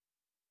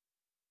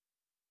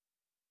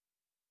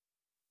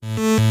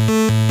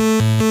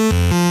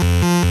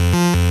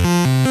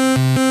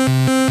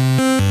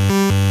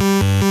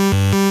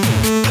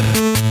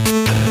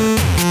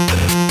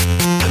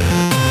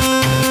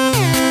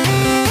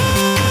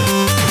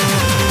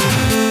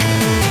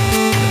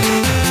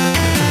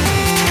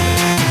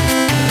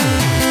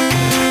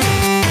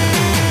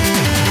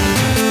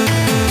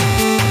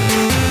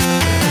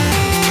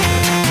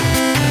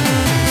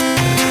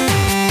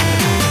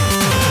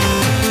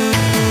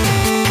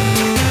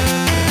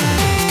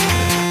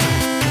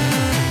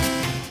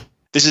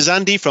This is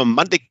Andy from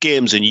Mantic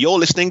Games, and you're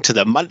listening to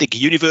the Mantic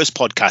Universe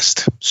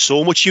podcast.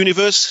 So much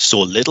universe,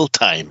 so little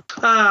time.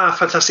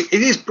 Fantastic.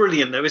 It is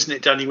brilliant, though, isn't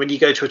it, Danny, when you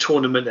go to a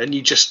tournament and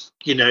you just,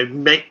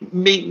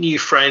 meet new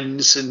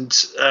friends and,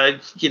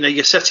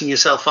 you're setting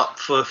yourself up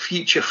for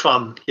future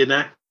fun,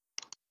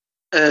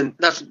 And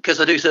that's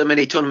because I do so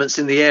many tournaments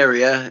in the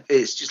area.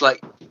 It's just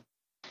like,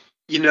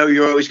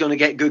 you're always going to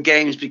get good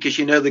games because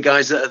you know the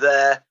guys that are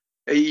there.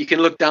 You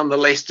can look down the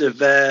list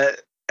of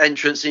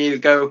entrants and you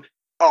go,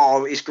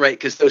 oh, it's great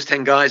because those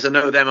 10 guys, I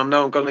know them. I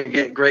know I'm going to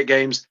get great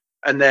games.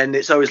 And then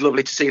it's always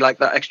lovely to see like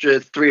that extra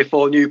 3 or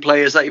 4 new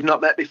players that you've not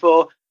met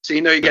before. So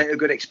you get a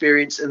good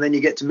experience and then you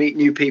get to meet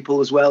new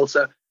people as well.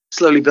 So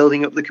slowly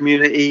building up the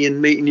community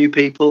and meeting new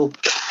people.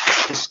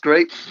 It's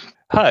great.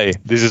 Hi,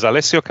 this is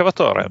Alessio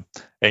Cavatore,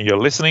 and you're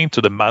listening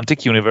to the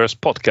Mantic Universe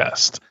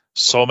podcast.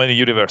 So many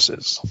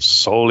universes,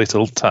 so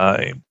little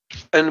time.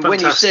 And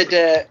Fantastic.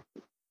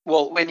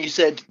 when you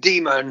said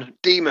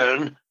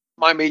demon,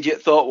 my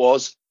immediate thought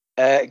was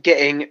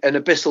getting an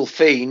abyssal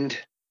fiend,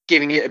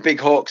 giving it a big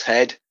hawk's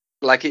head,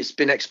 like it's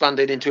been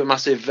expanded into a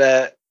massive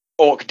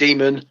orc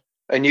demon,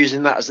 and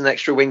using that as an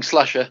extra wing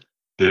slasher.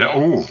 Yeah,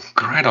 oh,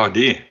 great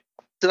idea.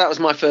 So that was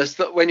my first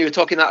thought. When you were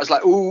talking that, I was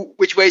like, ooh,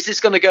 which way is this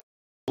going to go?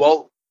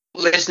 Well,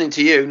 listening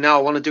to you, now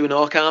I want to do an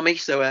orc army.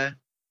 So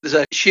there's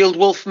a Shield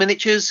Wolf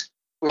miniatures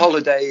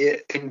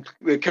holiday in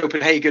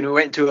Copenhagen. We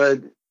went to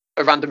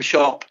a random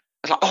shop.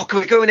 I was like, oh,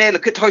 can we go in here?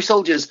 Look at toy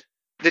soldiers.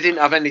 They didn't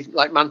have any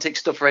like Mantic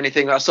stuff or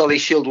anything. I saw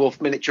these Shield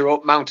Wolf miniature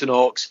mountain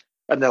orcs,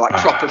 and they're like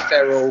proper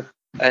feral.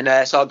 And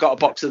so I got a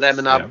box of them,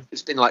 and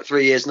it's been like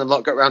 3 years, and I've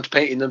not got around to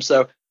painting them.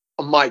 So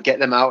I might get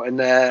them out and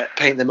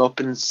paint them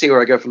up and see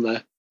where I go from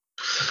there.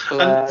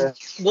 I'm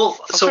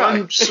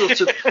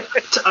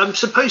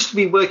supposed to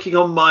be working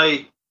on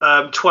my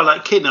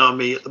Twilight Kin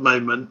army at the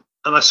moment,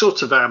 and I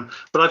sort of am,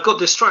 but I've got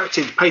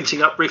distracted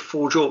painting up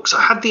Riftforge Orcs.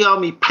 I had the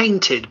army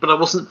painted, but I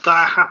wasn't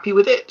that happy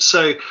with it,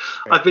 so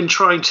I've been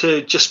trying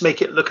to just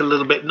make it look a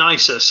little bit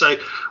nicer. So,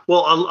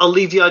 I'll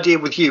leave the idea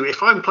with you.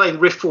 If I'm playing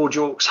Riftforge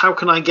Orcs, how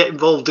can I get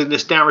involved in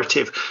this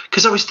narrative?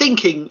 Because I was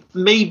thinking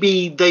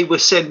maybe they were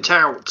sent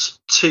out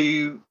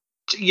to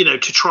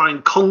try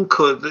and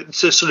conquer,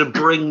 to sort of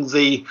bring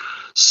the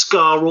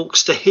Scar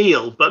Orcs to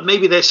heel, but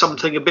maybe there's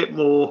something a bit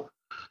more,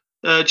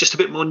 just a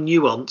bit more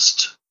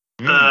nuanced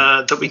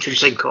that we can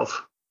think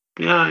of.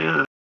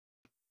 Yeah.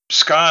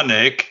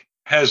 Scarneck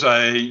has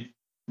a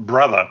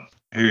brother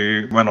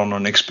who went on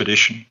an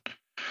expedition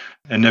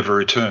and never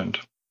returned.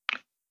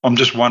 I'm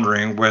just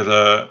wondering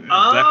whether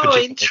that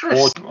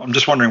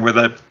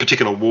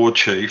particular war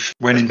chief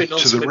went into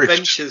the rift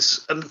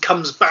adventures and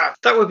comes back.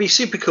 That would be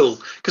super cool,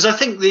 because I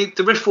think the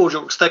Riftforge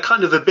Orcs, they're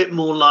kind of a bit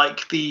more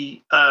like the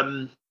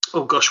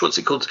what's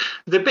it called?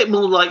 They're a bit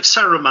more like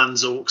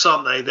Saruman's orcs,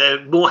 aren't they?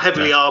 They're more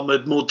heavily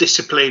armoured, more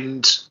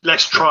disciplined,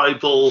 less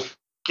tribal.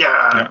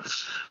 Yeah.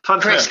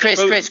 Fantastic.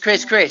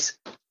 Chris.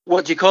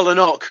 What do you call an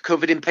orc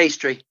covered in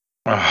pastry?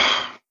 An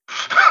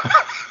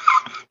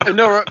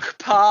orc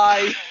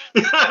pie.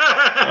 Okay,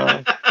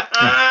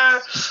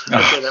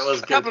 that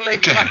was good. I can't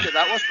believe you laughed at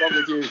that. What's wrong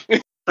with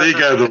you? There you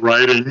go, the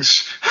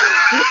ratings.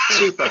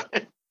 Super.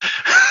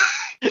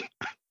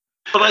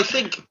 But I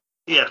think,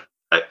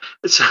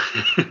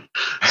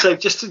 so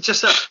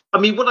just I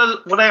mean,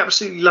 what I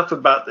absolutely love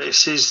about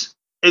this is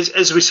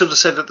as we sort of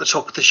said at the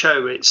top of the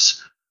show,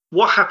 it's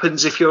what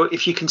happens if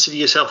you consider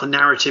yourself a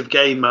narrative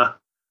gamer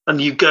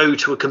and you go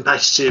to a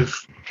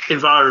competitive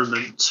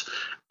environment.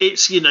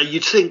 It's,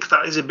 you'd think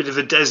that is a bit of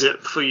a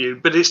desert for you,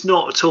 but it's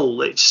not at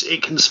all.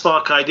 It can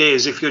spark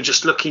ideas if you're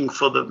just looking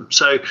for them.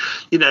 So,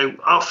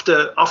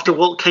 after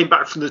Walt came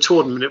back from the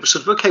tournament, it was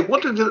sort of, okay,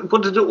 what did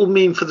it all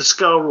mean for the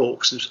Scar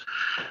Orcs?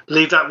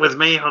 Leave that with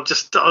me. I'll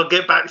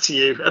get back to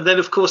you. And then,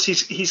 of course,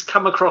 he's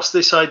come across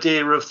this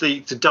idea of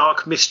the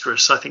Dark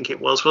Mistress, I think it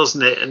was,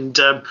 wasn't it?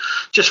 And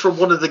just from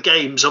one of the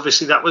games,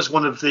 obviously that was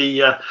one of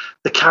the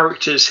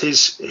characters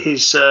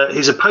his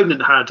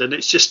opponent had, and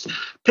it's just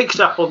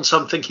picked up on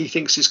something he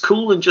thinks is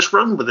cool and just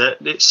run with it.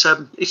 It's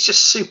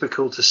just super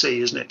cool to see,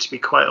 isn't it, to be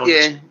quite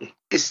honest? Yeah,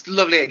 it's a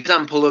lovely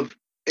example of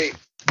it.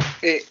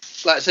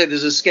 Like I say,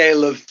 there's a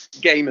scale of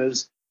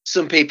gamers.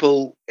 Some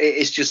people,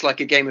 it's just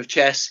like a game of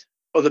chess.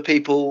 Other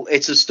people,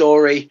 it's a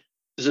story.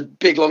 There's a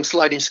big, long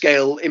sliding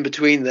scale in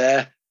between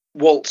there.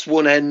 Walt's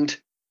one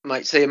end,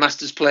 might say a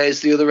Masters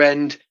player's the other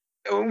end.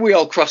 We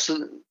all cross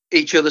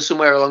each other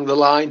somewhere along the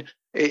line.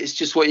 It's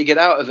just what you get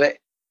out of it.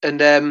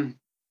 And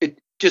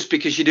just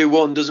because you do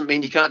one doesn't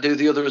mean you can't do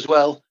the other as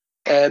well.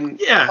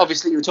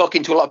 Obviously, you were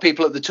talking to a lot of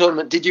people at the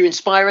tournament. Did you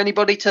inspire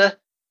anybody to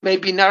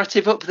maybe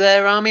narrative up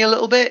their army a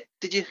little bit?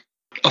 Did you?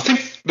 I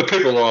think the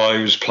people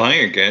I was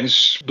playing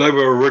against, they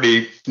were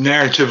already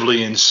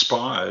narratively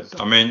inspired.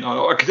 I mean,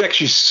 I could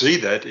actually see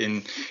that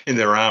in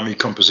their army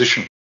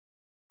composition.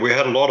 We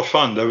had a lot of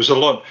fun. There was a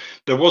lot.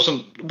 There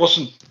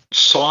wasn't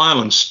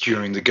silence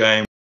during the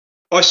game.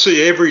 I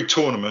see every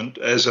tournament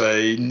as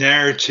a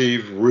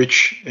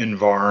narrative-rich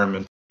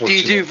environment. Do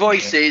you do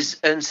voices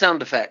and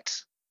sound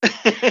effects?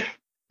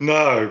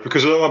 No,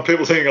 because I don't want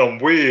people thinking I'm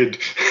weird.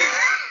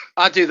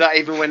 I do that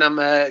even when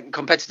I'm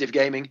competitive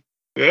gaming.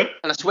 Yeah.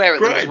 And I swear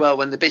at them Great. as well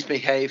when they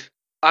misbehave.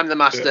 I'm the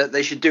master. Yeah.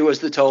 They should do as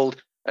they're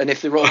told. And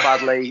if they roll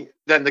badly,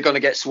 then they're going to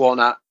get sworn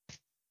at.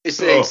 It's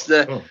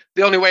the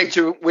only way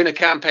to win a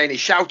campaign is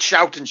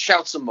shout, and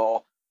shout some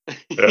more.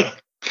 Yeah.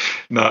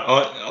 No,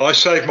 I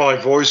save my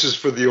voices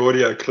for the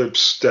audio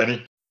clips,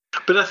 Danny.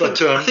 But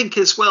I think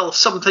as well,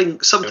 something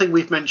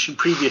we've mentioned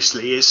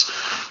previously is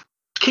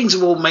Kings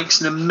of War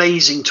makes an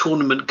amazing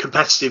tournament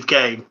competitive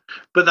game,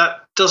 but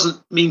that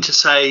doesn't mean to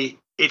say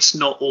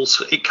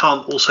it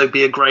can't also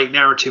be a great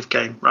narrative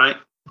game, right?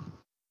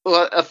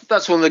 Well,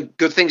 that's one of the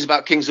good things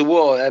about Kings of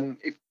War.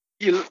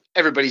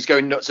 Everybody's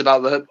going nuts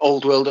about the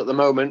old world at the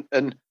moment,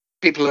 and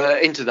people are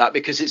into that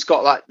because it's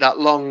got like that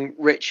long,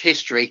 rich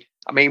history.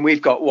 I mean,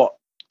 we've got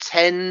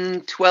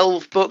 10,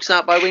 12 books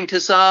out by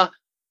Wintersaar.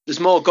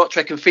 There's more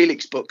Gotrek and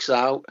Felix books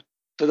out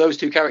for those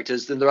two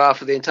characters than there are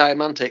for the entire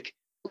Mantic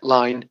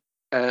line,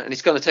 and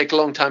it's going to take a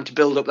long time to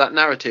build up that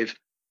narrative.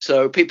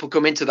 So people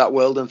come into that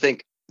world and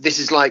think this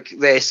is like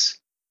this,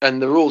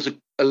 and the rules are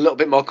a little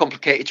bit more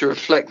complicated to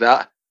reflect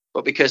that.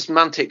 But because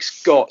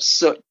Mantic's got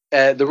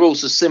the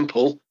rules are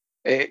simple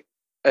and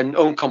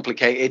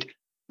uncomplicated,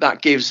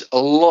 that gives a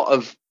lot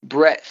of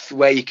breadth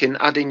where you can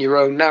add in your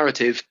own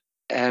narrative.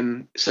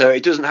 So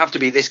it doesn't have to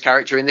be this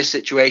character in this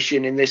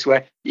situation in this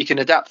way. You can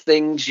adapt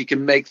things, you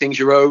can make things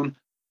your own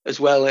as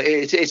well.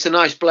 It's a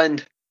nice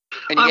blend,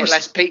 and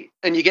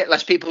you get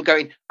less people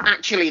going,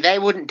 actually they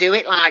wouldn't do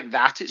it like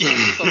that. It's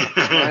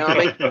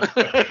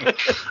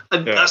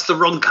and that's the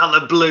wrong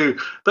colour blue.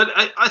 But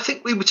I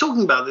think we were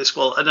talking about this,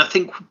 and I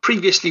think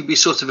previously we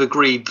sort of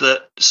agreed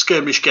that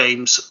skirmish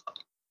games,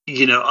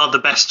 are the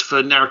best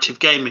for narrative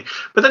gaming.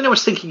 But then I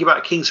was thinking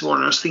about Kings of War,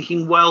 and I was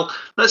thinking, well,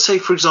 let's say,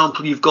 for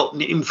example, you've got an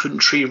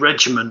infantry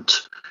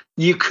regiment.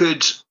 You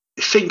could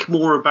think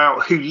more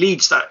about who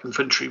leads that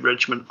infantry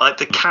regiment, like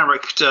the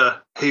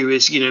character who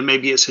is,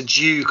 maybe it's a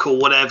duke or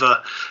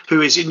whatever, who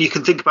is, and you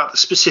can think about the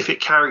specific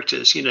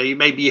characters.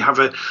 Maybe you have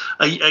a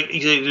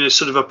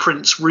sort of a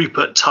Prince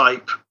Rupert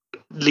type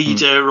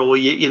leader, or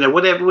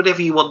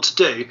whatever you want to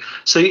do.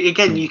 So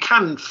again, you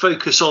can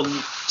focus on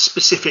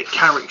specific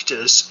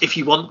characters if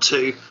you want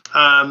to,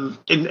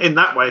 in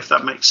that way, if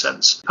that makes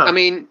sense. I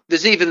mean,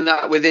 there's even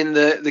that within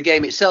the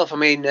game itself. I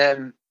mean,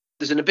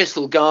 there's an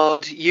Abyssal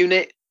Guard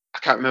unit. I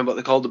can't remember what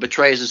they're called, the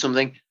Betrayers or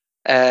something,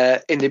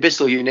 in the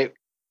Abyssal unit,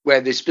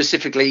 where they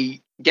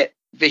specifically get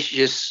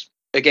vicious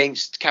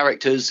against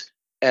characters.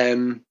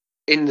 In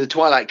the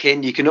Twilight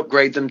Kin, you can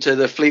upgrade them to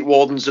the Fleet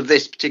Wardens of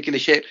this particular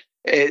ship.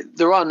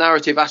 There are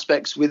narrative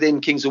aspects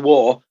within Kings of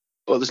War,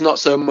 but there's not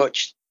so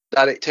much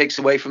that it takes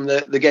away from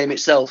the game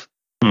itself.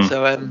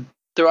 So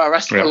there are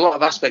a lot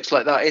of aspects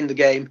like that in the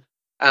game,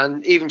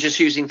 and even just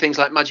using things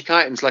like magic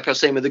items, like I was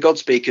saying with the God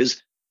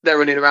Speakers, they're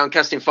running around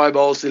casting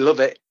fireballs, they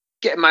love it.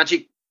 Get a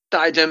magic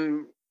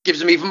item, gives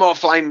them even more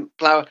flying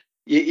power.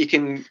 You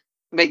can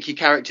make your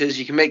characters,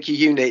 you can make your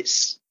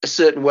units a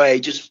certain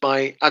way just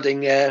by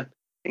adding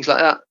things like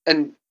that.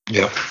 And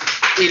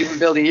even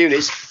building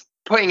units,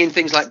 putting in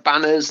things like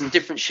banners and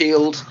different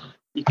shields,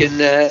 you can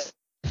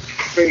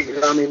bring it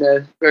around in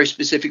a very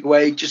specific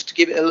way just to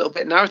give it a little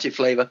bit of narrative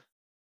flavour.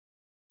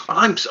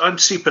 I'm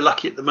super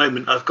lucky at the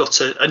moment. I've got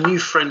a new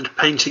friend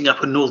painting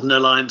up a Northern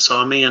Alliance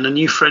army, and a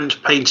new friend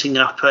painting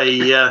up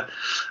a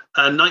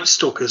Night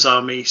Stalkers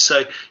army.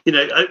 So,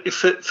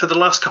 for the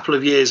last couple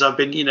of years, I've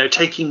been,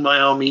 taking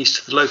my armies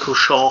to the local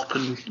shop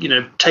and,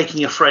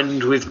 taking a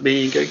friend with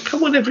me and going,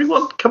 come on,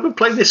 everyone, come and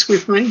play this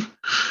with me.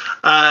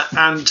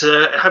 And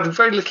having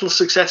very little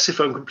success, if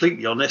I'm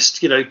completely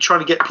honest, trying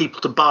to get people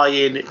to buy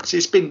in.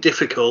 It's been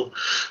difficult.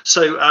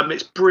 So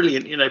it's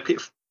brilliant,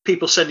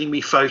 people sending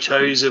me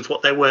photos of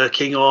what they're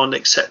working on,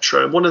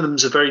 etc. And one of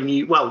them's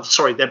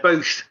they're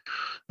both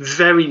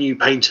very new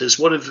painters,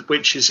 one of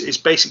which is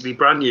basically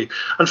brand new.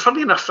 And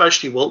funnily enough,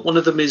 actually, Walt, one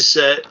of them is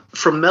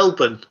from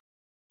Melbourne.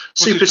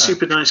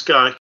 Super nice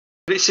guy.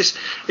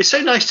 It's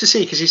so nice to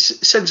see because he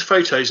sends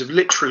photos of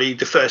literally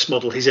the first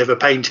model he's ever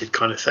painted,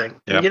 kind of thing.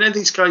 Yeah. And,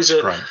 these guys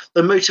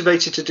they're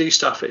motivated to do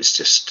stuff.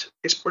 It's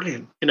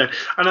brilliant, And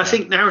I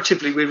think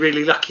narratively we're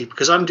really lucky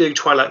because I'm doing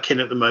Twilight Kin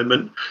at the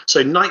moment.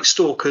 So Night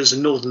Stalkers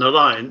and Northern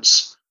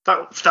Alliance.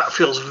 That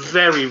feels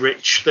very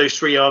rich. Those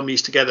three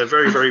armies together,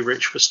 very, very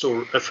rich for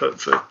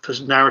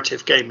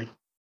narrative gaming.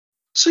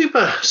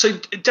 Super. So,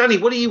 Danny,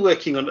 what are you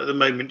working on at the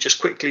moment?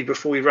 Just quickly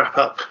before we wrap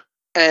up.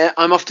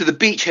 I'm off to the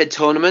Beachhead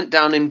tournament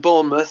down in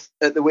Bournemouth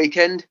at the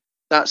weekend.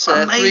 That's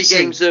three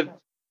games of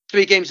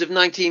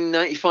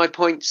 1995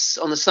 points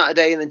on the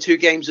Saturday, and then 2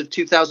 games of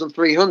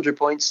 2,300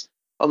 points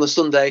on the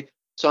Sunday.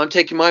 So I'm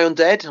taking my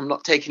undead. I'm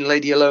not taking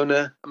Lady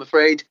Alona, I'm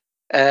afraid.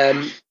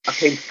 I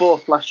came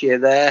 4th last year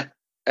there.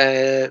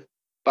 But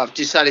I've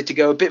decided to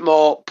go a bit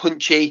more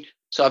punchy,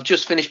 so I've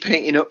just finished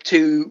painting up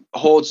 2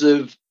 hordes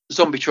of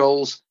zombie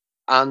trolls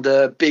and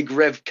a big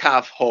Rev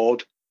Cav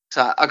horde.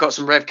 So I got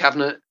some Rev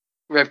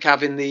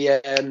Cav in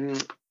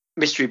the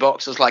mystery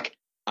box. I was like,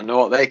 I know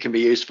what they can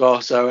be used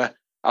for, so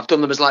I've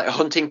done them as like a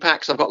hunting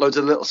pack. So I've got loads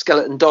of little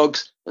skeleton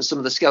dogs and some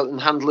of the skeleton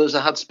handlers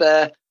I had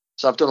spare.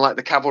 So I've done like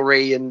the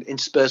cavalry and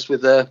interspersed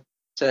with so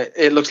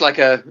it looks like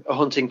a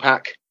hunting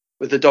pack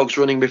with the dogs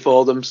running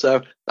before them.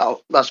 So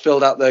that's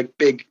filled out the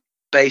big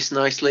base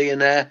nicely.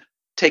 And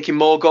taking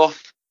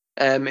Morgoth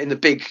in the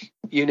big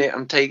unit,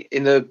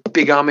 in the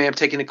big army. I'm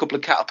taking a couple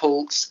of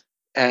catapults.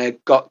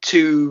 Got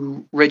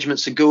 2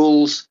 regiments of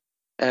ghouls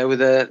with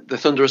the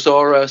Thunderous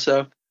Aura.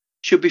 So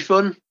should be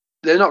fun.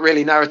 They're not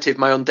really narrative,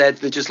 my undead.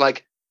 They're just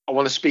like, I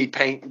want to speed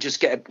paint and just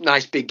get a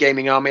nice big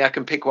gaming army. I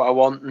can pick what I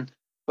want.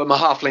 But my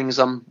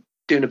halflings, I'm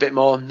doing a bit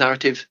more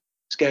narrative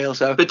scale.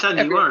 So, but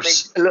then you are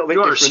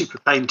a super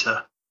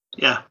painter.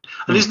 Yeah.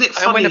 And isn't it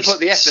funny? I went to put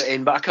the effort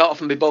in, but I can't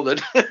often be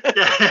bothered.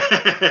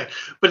 Yeah.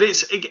 But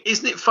isn't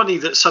it funny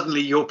that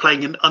suddenly you're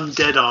playing an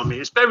undead army?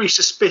 It's very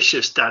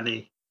suspicious,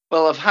 Danny.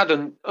 Well, I've had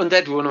an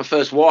undead one of my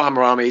first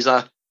Warhammer armies.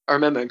 I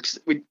remember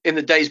in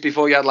the days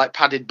before you had like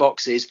padded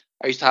boxes,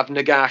 I used to have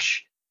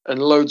Nagash and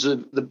loads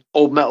of the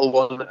old metal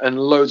one and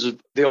loads of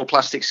the old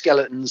plastic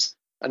skeletons.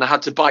 And I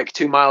had to bike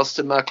 2 miles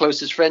to my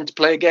closest friend to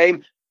play a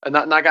game. And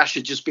that Nagash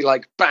would just be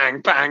like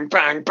bang, bang,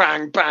 bang,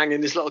 bang, bang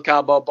in this little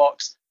cardboard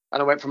box.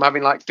 And I went from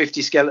having like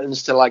 50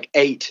 skeletons to like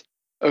 8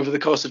 over the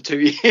course of 2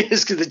 years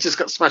because they just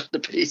got smashed to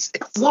pieces.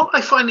 What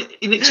I find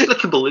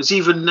inexplicable is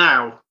even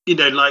now,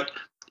 like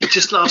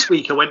just last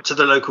week I went to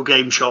the local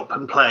game shop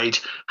and played.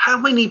 How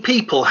many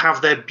people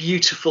have their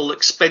beautiful,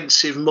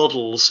 expensive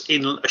models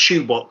in a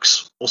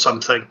shoebox or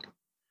something?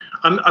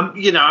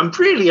 I'm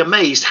really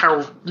amazed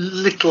how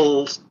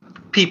little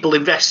people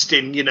invest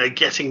in,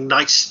 getting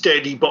nice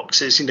sturdy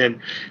boxes,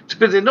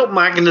 but they're not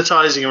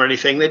magnetizing or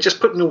anything. They're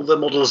just putting all the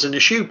models in a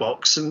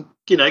shoebox and,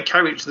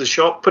 carry it to the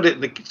shop, throw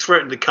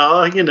it in the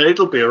car,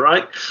 it'll be all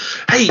right.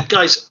 Hey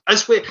guys,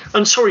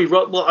 I'm sorry,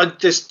 Rob,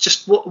 there's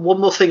just one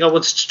more thing I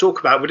wanted to talk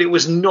about, but it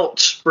was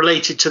not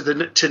related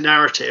to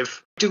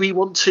narrative. Do we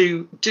want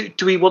to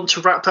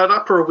wrap that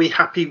up, or are we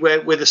happy where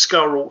the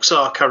Scar Orcs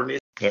are currently?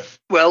 Yeah.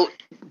 Well,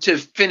 to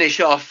finish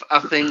off, I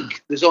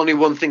think there's only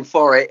one thing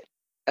for it.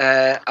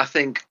 I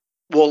think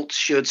Walt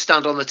should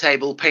stand on the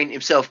table, paint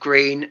himself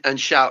green, and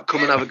shout,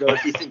 "Come and have a go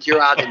if you think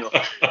you're hard enough."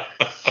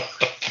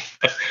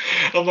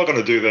 I'm not going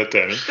to do that,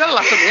 Danny. Don't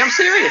laugh at me. I'm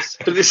serious.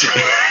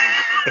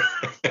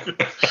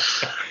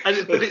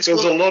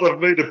 There's a lot of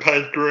me to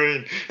paint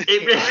green.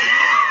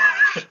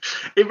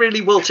 It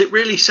really, Walt. It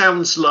really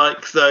sounds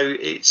like, though,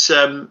 it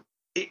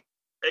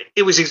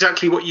was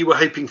exactly what you were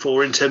hoping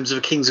for in terms of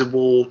a Kings of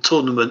War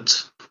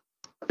tournament.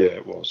 Yeah,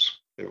 it was.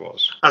 It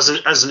was.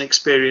 As an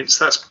experience,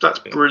 that's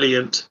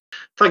brilliant.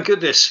 Thank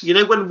goodness.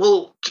 When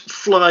Walt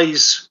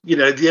flies,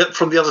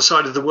 from the other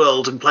side of the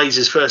world and plays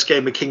his first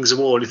game of Kings of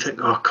War, and you think,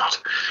 oh God,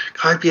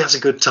 I hope he has a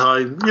good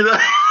time.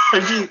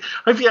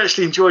 Hope he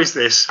actually enjoys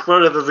this,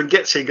 rather than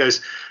gets here and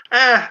goes,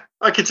 I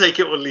can take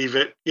it or leave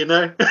it.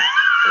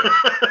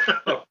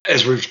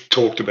 As we've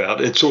talked about,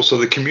 it's also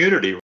the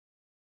community.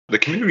 The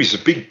community is a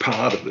big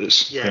part of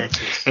this. Yeah,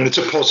 it is. And it's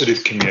a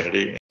positive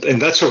community. In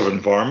that sort of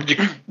environment,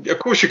 of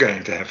course you're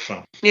going to have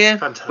fun. Yeah.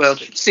 Fantastic. Well,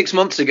 6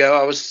 months ago,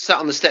 I was sat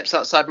on the steps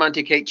outside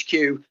Mantic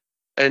HQ,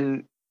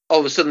 and all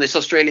of a sudden this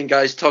Australian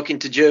guy's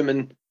talking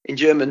in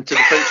German to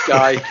the French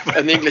guy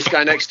and the English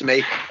guy next to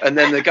me, and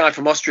then the guy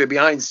from Austria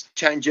behind's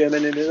chatting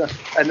German.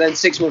 And then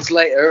 6 months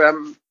later,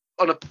 I'm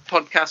on a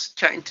podcast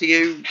chatting to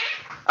you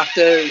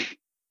after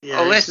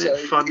all this. Isn't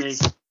it funny?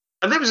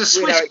 And there was a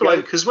Swiss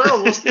bloke as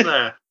well, wasn't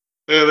there?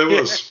 Yeah, there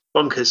was.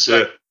 Bonkers.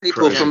 Yeah.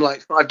 People from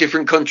like 5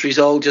 different countries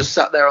all just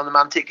sat there on the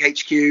Mantic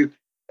HQ.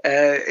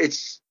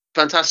 It's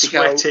fantastic.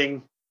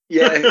 Sweating.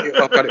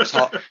 Oh God, it was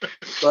hot.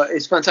 But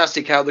it's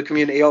fantastic how the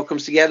community all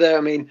comes together.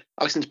 I mean,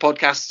 I listen to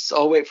podcasts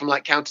all the way from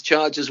like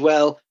Countercharge as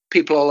well.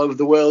 People all over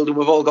the world, and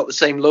we've all got the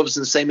same loves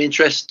and the same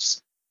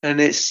interests. And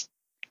it's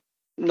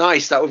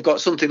nice that we've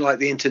got something like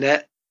the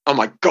internet. Oh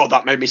my God,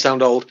 that made me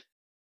sound old.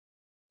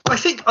 I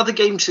think other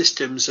game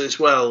systems as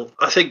well.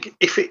 I think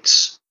if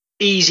it's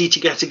easy to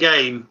get a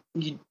game,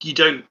 you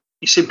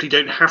simply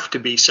don't have to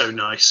be so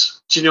nice.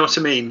 Do you know what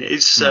I mean?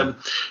 It's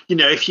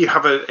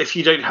if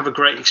you don't have a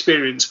great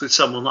experience with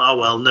someone, oh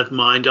well, never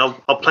mind,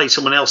 I'll play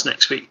someone else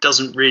next week.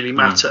 Doesn't really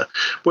matter.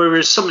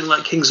 Whereas something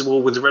like Kings of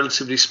War with a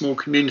relatively small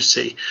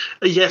community,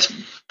 yes,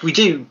 we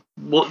do.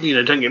 Don't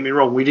get me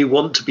wrong, we do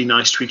want to be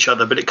nice to each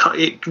other, but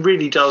it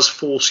really does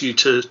force you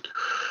to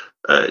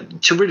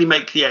really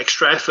make the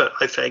extra effort,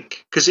 I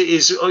think, because it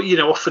is,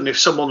 often if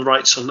someone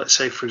writes on, let's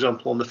say, for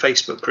example, on the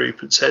Facebook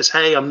group and says,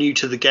 hey, I'm new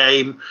to the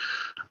game,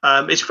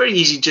 it's very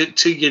easy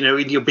to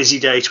in your busy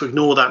day to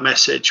ignore that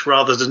message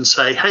rather than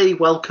say, hey,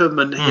 welcome,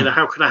 and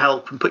how can I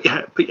help, and put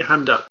your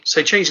hand up.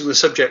 So changing the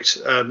subject,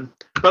 sorry,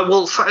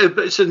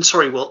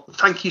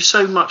 thank you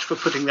so much for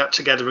putting that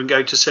together and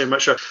going to so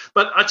much.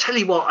 But I tell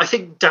you what, I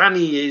think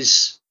Danny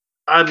is,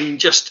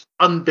 just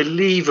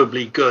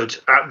unbelievably good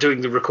at doing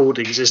the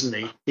recordings, isn't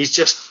he? He's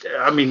just,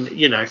 I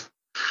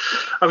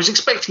was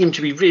expecting him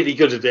to be really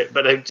good at it,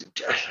 but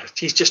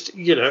he's just,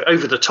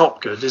 over the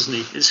top good, isn't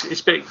he?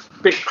 It's a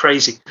bit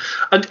crazy.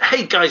 And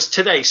hey, guys,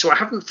 today, so I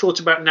haven't thought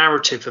about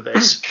narrative for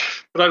this,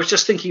 but I was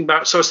thinking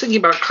about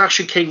Clash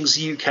of Kings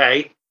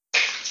UK.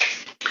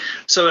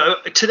 So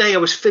today I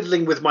was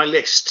fiddling with my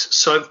list.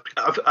 So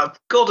I've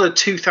got a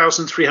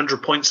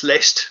 2,300 points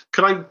list.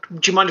 Do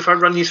you mind if I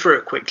run you through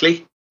it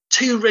quickly?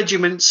 2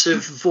 regiments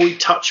of Void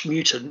Touch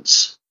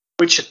mutants,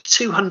 which are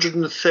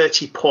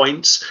 230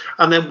 points,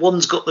 and then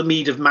one's got the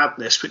Mead of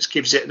Madness, which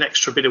gives it an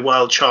extra bit of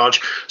wild charge.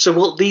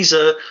 So these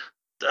are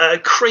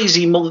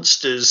crazy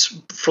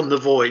monsters from the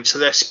Void. So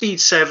they're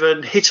speed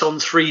 7, hit on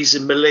 3s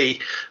and melee,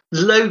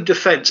 low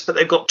defense, but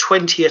they've got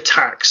 20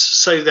 attacks.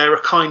 So they're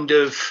a kind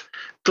of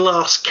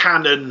glass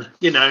cannon,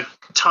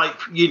 type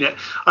unit.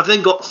 I've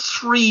then got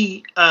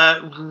 3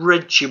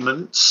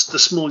 regiments, the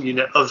small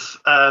unit of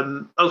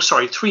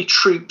 3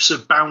 troops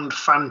of bound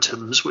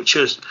phantoms, which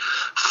are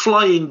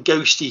flying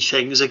ghosty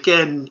things.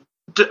 Again,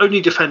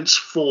 only defense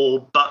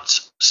 4, but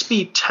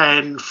speed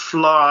 10,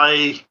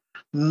 fly,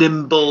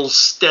 nimble,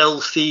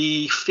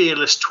 stealthy,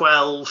 fearless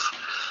 12.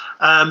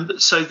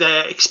 So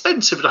they're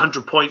expensive at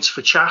 100 points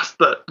for chaff,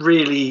 but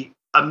really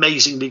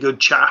amazingly good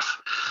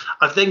chaff.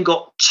 I've then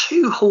got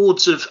 2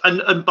 hordes of,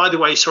 and by the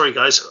way, sorry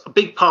guys, a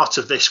big part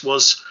of this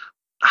was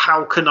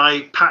how can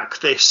I pack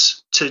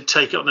this to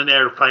take it on an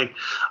aeroplane.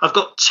 I've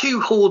got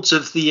 2 hordes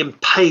of the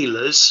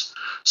Impalers.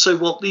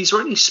 So these are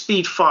only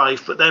speed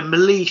 5, but they're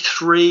melee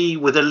 3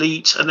 with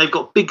elite, and they've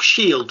got big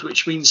shield,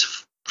 which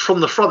means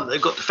from the front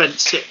they've got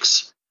defense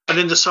 6, and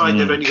in the side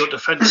they've only got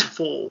defense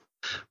 4.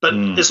 But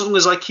as long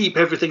as I keep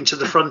everything to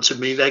the front of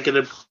me, they're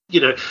going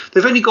to,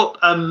 they've only got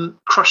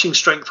crushing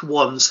strength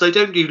 1, so they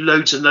don't do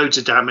loads and loads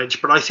of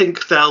damage. But I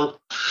think they'll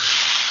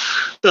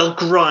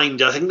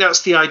grind. I think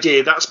that's the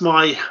idea. That's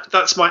my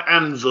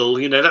anvil.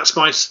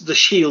 That's the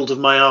shield of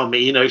my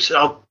army. So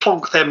I'll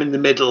plonk them in the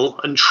middle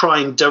and try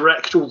and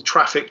direct all the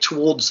traffic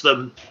towards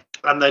them,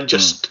 and then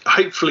just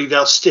hopefully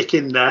they'll stick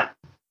in there.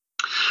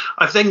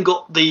 I've then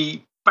got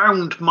the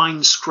bound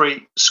Mind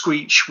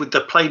Screech with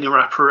the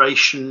planar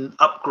apparition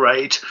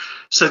upgrade.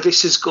 So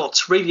this has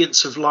got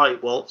Radiance of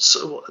Life Waltz.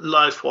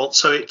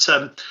 So it's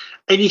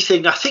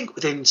anything, I think,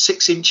 within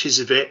 6 inches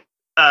of it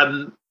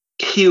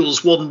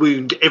heals 1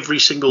 wound every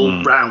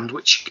single round,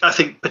 which I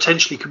think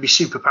potentially could be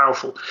super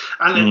powerful.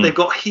 And they've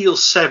got heal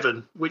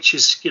 7, which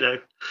is,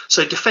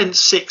 so defense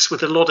 6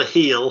 with a lot of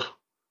heal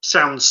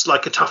sounds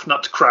like a tough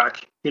nut to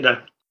crack,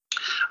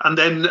 And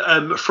then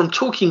from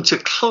talking to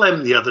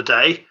Clem the other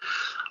day,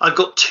 I've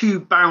got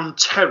 2 bound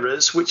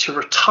terrors, which are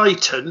a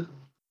Titan,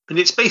 and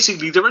it's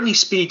basically, they're only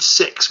speed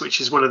 6, which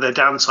is one of their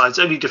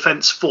downsides, only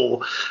defense 4,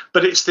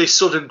 but it's this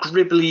sort of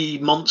gribbly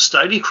monster,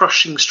 only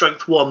crushing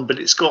strength 1, but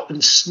it's got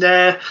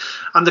ensnare,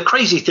 and the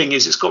crazy thing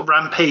is it's got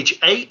rampage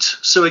 8,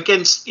 so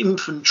against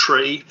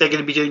infantry, they're going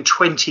to be doing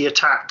 20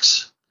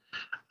 attacks.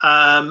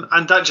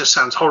 And that just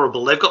sounds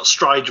horrible. They've got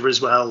Strider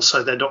as well,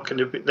 so they're going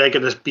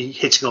to be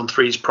hitting on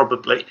 3s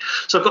probably.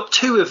 So I've got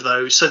 2 of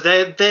those. So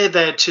they're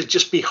there to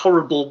just be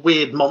horrible,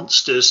 weird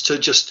monsters to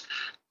just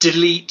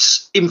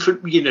delete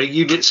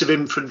units of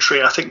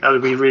infantry. I think that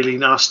would be really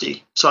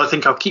nasty. So I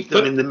think I'll keep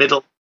them in the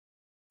middle.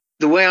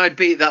 The way I'd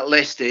beat that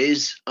list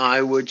is I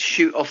would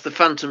shoot off the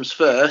phantoms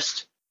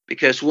first,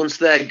 because once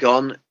they're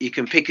gone, you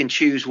can pick and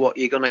choose what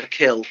you're going to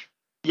kill.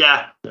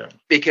 Yeah.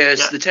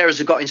 Because the terrors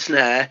have got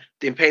ensnare,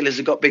 the impalers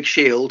have got big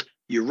shield,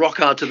 you rock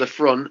hard to the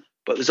front,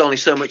 but there's only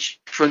so much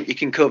front you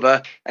can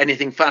cover.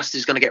 Anything fast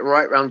is going to get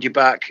right round your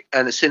back,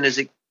 and as soon as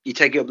you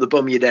take it up the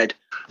bum, you're dead.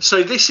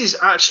 So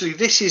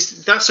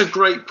that's a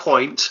great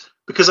point,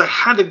 because I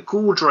had a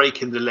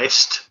Gordrake in the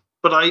list,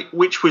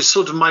 which was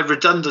sort of my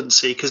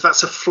redundancy, because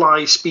that's a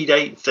fly speed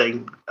 8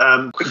 thing.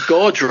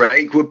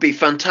 Gordrake would be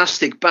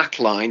fantastic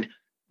backline.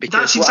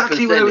 That's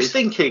exactly what I was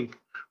thinking.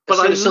 But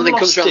as soon as something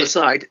comes around the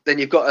side, then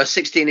you've got a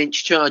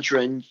 16-inch charge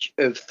range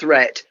of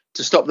threat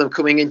to stop them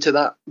coming into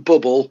that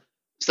bubble,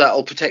 so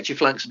that'll protect your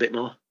flanks a bit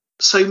more.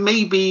 So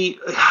maybe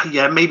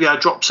I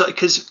drop,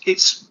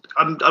 because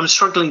I'm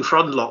struggling for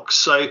unlocks.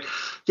 So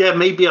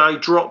maybe I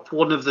drop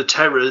one of the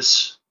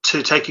terrors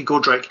to take a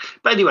Gordrake.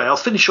 But anyway, I'll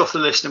finish off the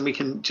list and we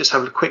can just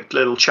have a quick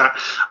little chat.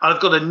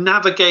 I've got a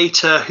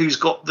navigator who's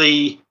got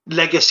the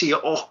legacy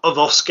of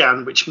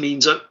Oscan, which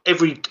means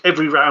every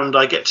round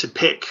I get to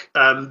pick,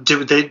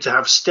 do they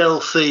have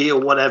stealthy or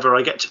whatever,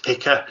 I get to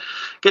pick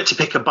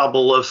a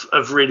bubble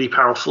of really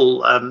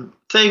powerful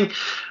thing.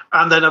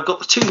 And then I've got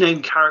the 2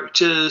 named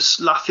characters,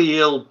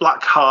 Lathiel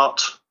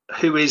Blackheart,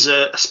 who is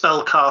a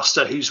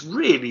spellcaster who's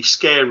really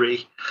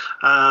scary.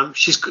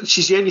 She's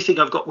the only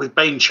thing I've got with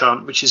Bane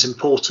Chant, which is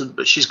important,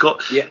 but she's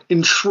got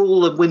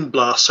Enthrall and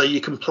Windblast, so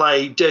you can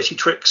play dirty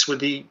tricks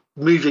with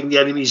moving the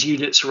enemy's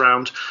units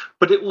around,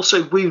 but it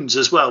also wounds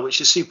as well,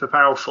 which is super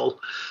powerful.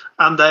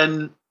 And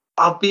then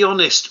I'll be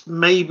honest,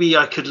 maybe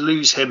I could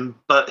lose him,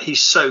 but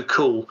he's so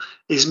cool,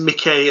 is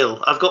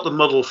Mikhail. I've got the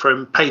model for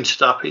him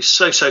painted up. He's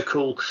so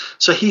cool.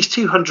 So he's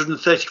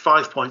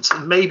 235 points,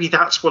 and maybe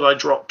that's what I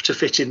drop to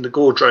fit in the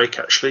Gordrake,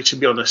 actually, to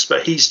be honest.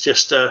 But he's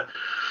just a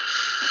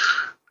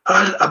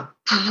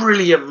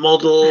brilliant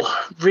model,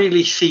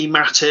 really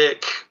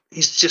thematic.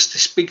 He's just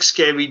this big,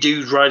 scary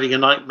dude riding a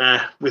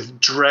nightmare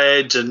with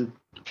dread and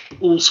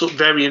all sort of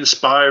very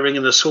inspiring,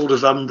 and the Sword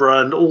of Umbra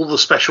and all the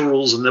special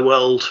rules in the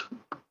world.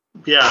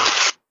 Yeah.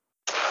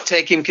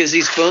 Take him because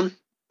he's fun.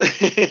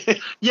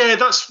 He's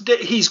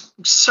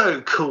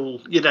so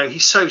cool.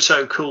 He's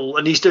so cool,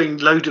 and he's doing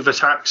load of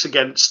attacks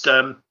against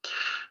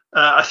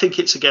I think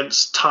it's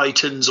against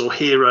Titans or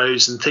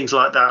Heroes and things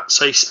like that.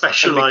 So he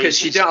specialises.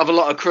 Because you don't have a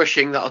lot of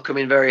crushing, that'll come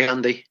in very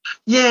handy.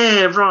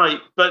 Yeah, right.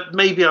 But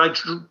maybe I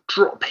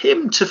drop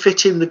him to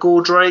fit in the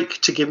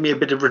Gordrake to give me a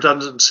bit of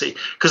redundancy.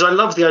 Because I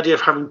love the idea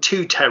of having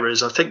 2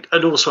 terrors, I think.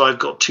 And also I've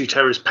got 2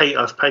 terrors.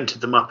 I've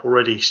painted them up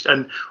already.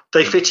 And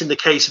they fit in the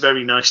case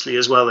very nicely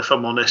as well, if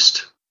I'm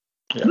honest.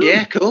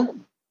 Yeah, cool.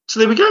 So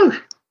there we go.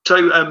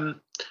 So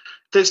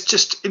there's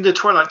just, in the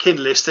Twilight Kin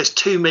list, there's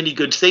too many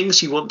good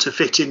things you want to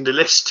fit in the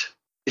list.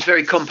 It's a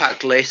very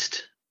compact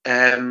list.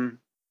 I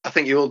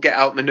think you will get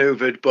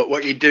outmaneuvered, but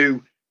what you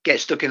do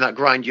get stuck in that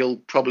grind, you'll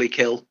probably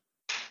kill.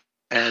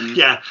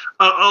 Yeah,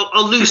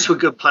 I'll lose to a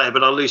good player,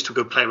 but I'll lose to a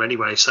good player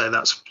anyway, so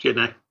that's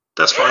fine.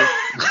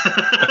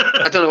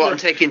 I don't know what I'm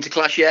taking to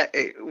Clash yet,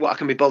 what I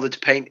can be bothered to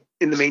paint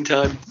in the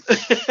meantime.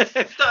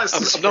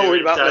 I'm not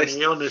worried about Danny,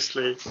 this.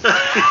 honestly.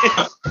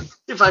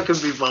 If I can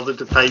be bothered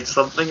to paint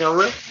something, I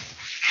will.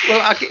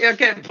 Well, I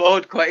get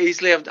bored quite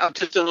easily. I've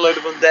just done a load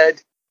of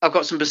undead. I've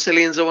got some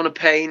Basilians I want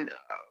to paint.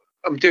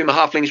 I'm doing my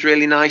halflings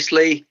really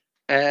nicely.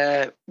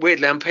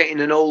 Weirdly, I'm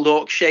painting an old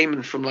orc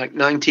shaman from like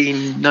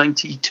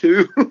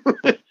 1992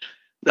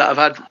 that I've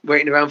had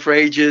waiting around for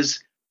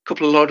ages. A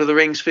couple of Lord of the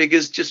Rings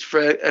figures just for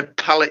a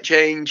palette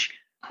change.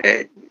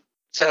 I've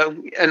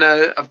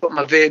got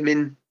my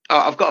vermin.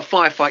 I've got a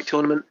firefight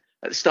tournament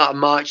at the start of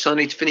March, so I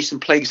need to finish some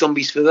plague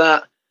zombies for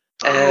that.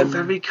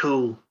 Very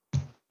cool.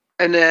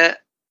 And I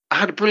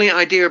had a brilliant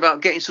idea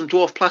about getting some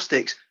dwarf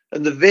plastics,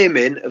 and the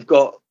vermin have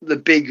got the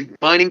big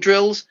mining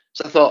drills.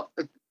 So I thought,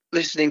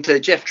 listening to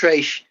Jeff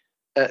Traish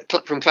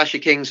from Clash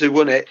of Kings, who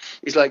won it,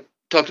 he's like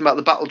talking about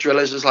the battle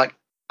drillers. I was like,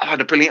 I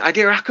had a brilliant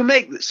idea. I can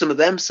make some of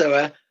them.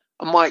 So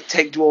I might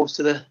take dwarves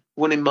to the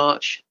one in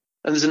March.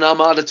 And there's an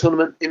Armada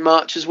tournament in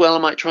March as well I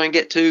might try and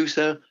get to.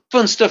 So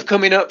fun stuff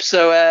coming up.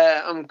 So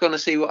I'm going to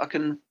see what I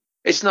can.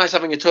 It's nice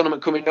having a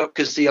tournament coming up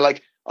because you're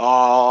like,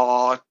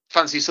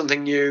 fancy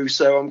something new.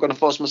 So I'm going to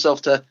force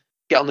myself to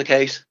get on the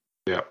case.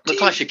 Yeah. The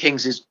Clash of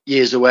Kings is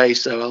years away,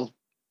 so I'll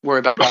worry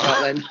about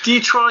that then. Do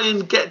you try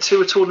and get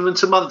to a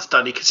tournament a month,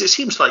 Danny? Because it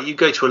seems like you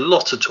go to a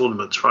lot of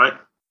tournaments, right?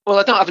 Well,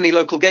 I don't have any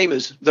local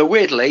gamers. Though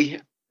weirdly,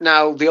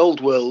 now the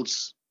old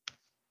worlds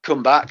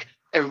come back,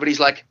 everybody's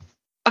like,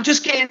 I'm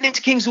just getting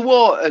into Kings of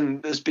War.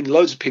 And there's been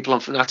loads of people on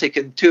Fnatic,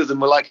 and 2 of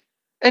them were like,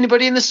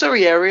 anybody in the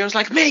Surrey area? I was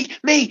like,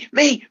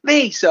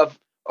 me. So I've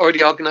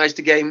already organised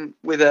a game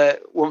with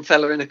one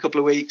fella in a couple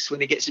of weeks when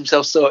he gets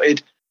himself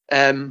sorted.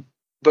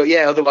 But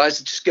yeah,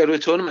 otherwise I just go to a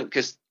tournament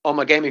because all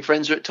my gaming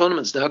friends are at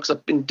tournaments now because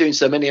I've been doing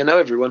so many. I know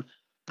everyone.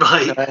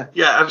 Right.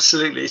 Yeah,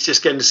 absolutely. It's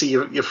just getting to see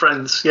your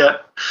friends. Yeah.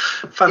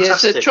 Fantastic. Yeah,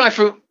 so try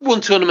for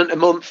one tournament a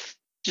month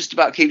just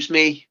about keeps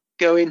me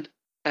going.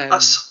 At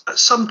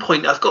some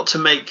point, I've got to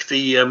make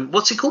the,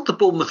 what's it called? The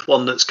Bournemouth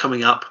one that's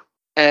coming up.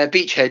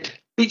 Beachhead.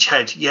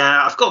 Beachhead,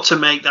 yeah. I've got to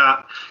make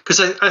that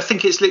because I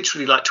think it's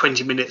literally like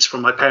 20 minutes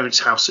from my parents'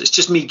 house. It's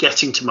just me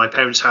getting to my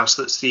parents' house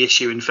that's the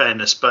issue, in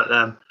fairness.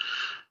 But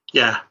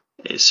yeah,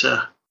 it's...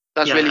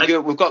 That's really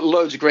good. We've got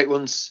loads of great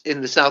ones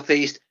in the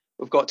southeast.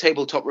 We've got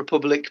Tabletop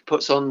Republic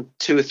puts on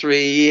 2 or 3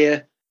 a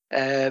year.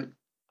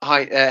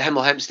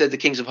 Hemel Hempstead, the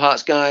Kings of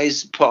Hearts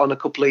guys, put on a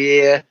couple a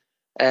year.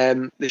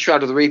 The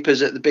Shroud of the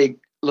Reapers at the big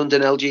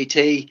London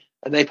LGT,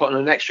 and they put on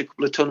an extra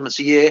couple of tournaments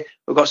a year.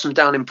 We've got some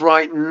down in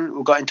Brighton.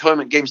 We've got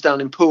tournament games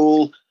down in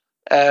Poole.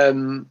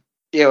 We're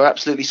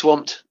absolutely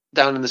swamped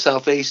down in the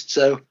southeast.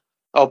 So,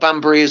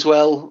 Banbury as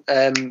well.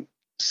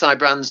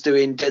 Cybrand's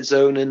doing Dead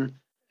Zone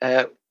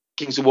and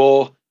Kings of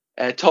War.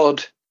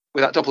 Todd,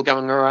 with that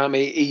Doppelganger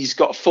Army, he's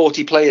got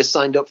 40 players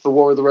signed up for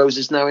War of the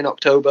Roses now in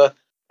October.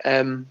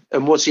 And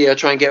once a year I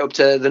try and get up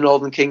to the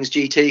Northern Kings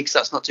GT because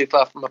that's not too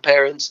far from my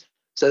parents.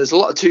 So there's a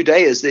lot of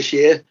 2-dayers this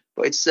year,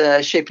 but it's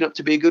shaping up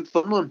to be a good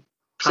fun one.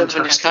 So I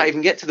can't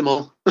even get to them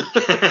all.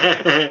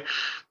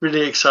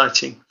 Really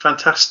exciting.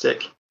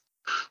 Fantastic.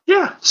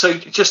 Yeah, so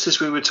just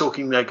as we were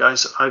talking there,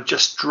 guys, I've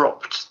just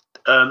dropped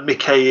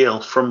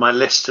Mikhail from my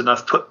list and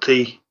I've put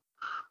the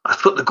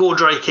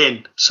Gordrake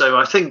in. So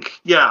I think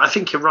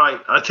you're right.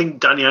 I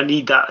think, Danny, I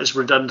need that as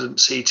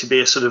redundancy to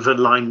be a sort of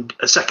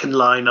a second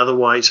line.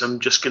 Otherwise, I'm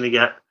just going to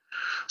get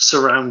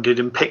surrounded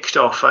and picked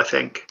off, I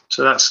think.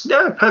 So that's,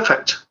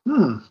 perfect.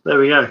 There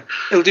we go.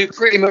 He'll do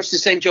pretty much the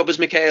same job as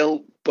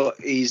Mikhail,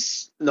 but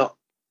he's not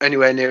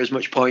anywhere near as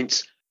much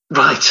points.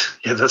 Right.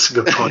 Yeah, that's a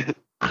good point.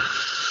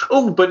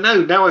 But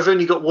no, now I've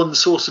only got one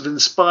source of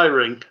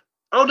inspiring.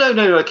 Oh,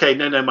 no. Okay,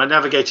 no. My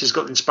navigator's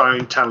got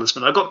inspiring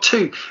talisman. I've got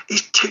 2.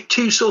 It's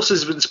two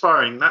sources of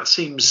inspiring. That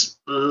seems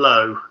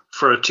low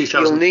for a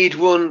 2000. You'll need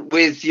one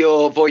with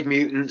your Void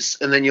Mutants,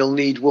 and then you'll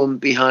need one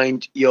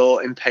behind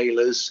your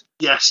Impalers.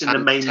 Yes, in the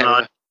main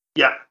line.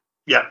 Yeah.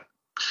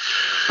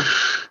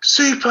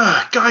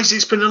 Super. Guys,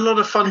 it's been a lot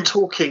of fun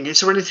talking.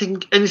 Is there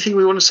anything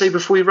we want to say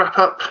before we wrap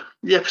up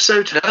the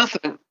episode? No,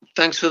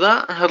 thanks for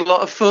that. I had a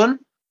lot of fun.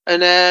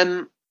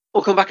 And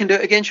we'll come back and do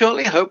it again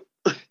shortly, I hope.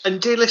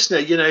 And dear listener,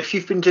 if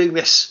you've been doing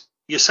this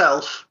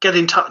yourself, get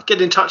in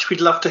touch.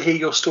 We'd love to hear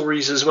your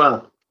stories as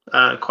well,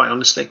 quite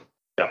honestly.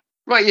 Yeah.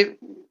 Right, you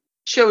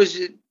show us,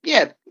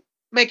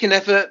 make an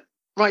effort,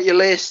 write your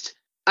list,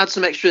 add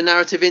some extra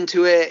narrative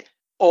into it,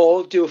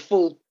 or do a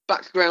full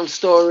background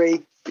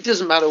story. It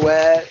doesn't matter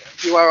where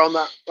you are on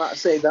that, like I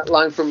say, that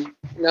line from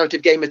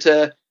narrative gamer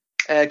to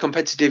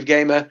competitive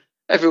gamer.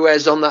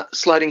 Everywhere's on that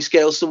sliding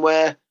scale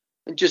somewhere,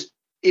 and just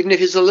even if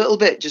it's a little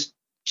bit, just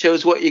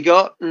shows what you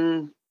got.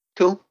 And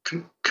cool.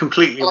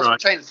 Completely right. Right.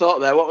 Train of thought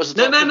there. What was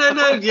the No.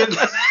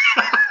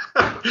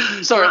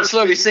 Sorry, I'm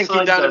slowly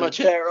sinking down in my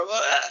chair.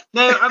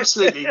 No,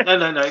 absolutely.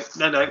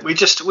 No. We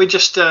just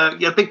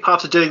a big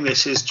part of doing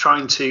this is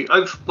trying to,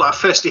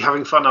 firstly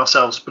having fun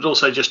ourselves, but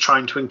also just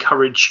trying to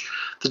encourage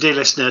the dear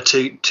listener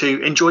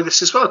to enjoy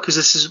this as well,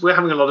 because we're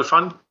having a lot of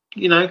fun.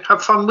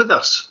 Have fun with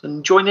us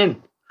and join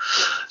in.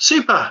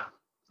 Super.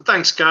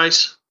 Thanks,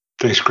 guys.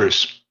 Thanks,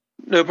 Chris.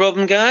 No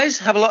problem, guys.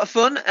 Have a lot of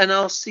fun, and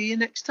I'll see you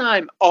next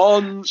time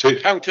on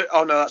Counter.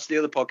 Oh no, that's the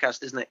other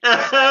podcast, isn't it?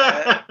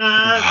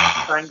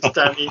 Thanks,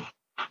 Danny.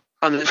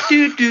 On the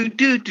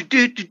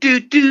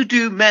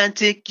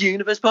Mantic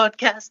Universe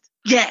podcast.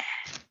 Yeah.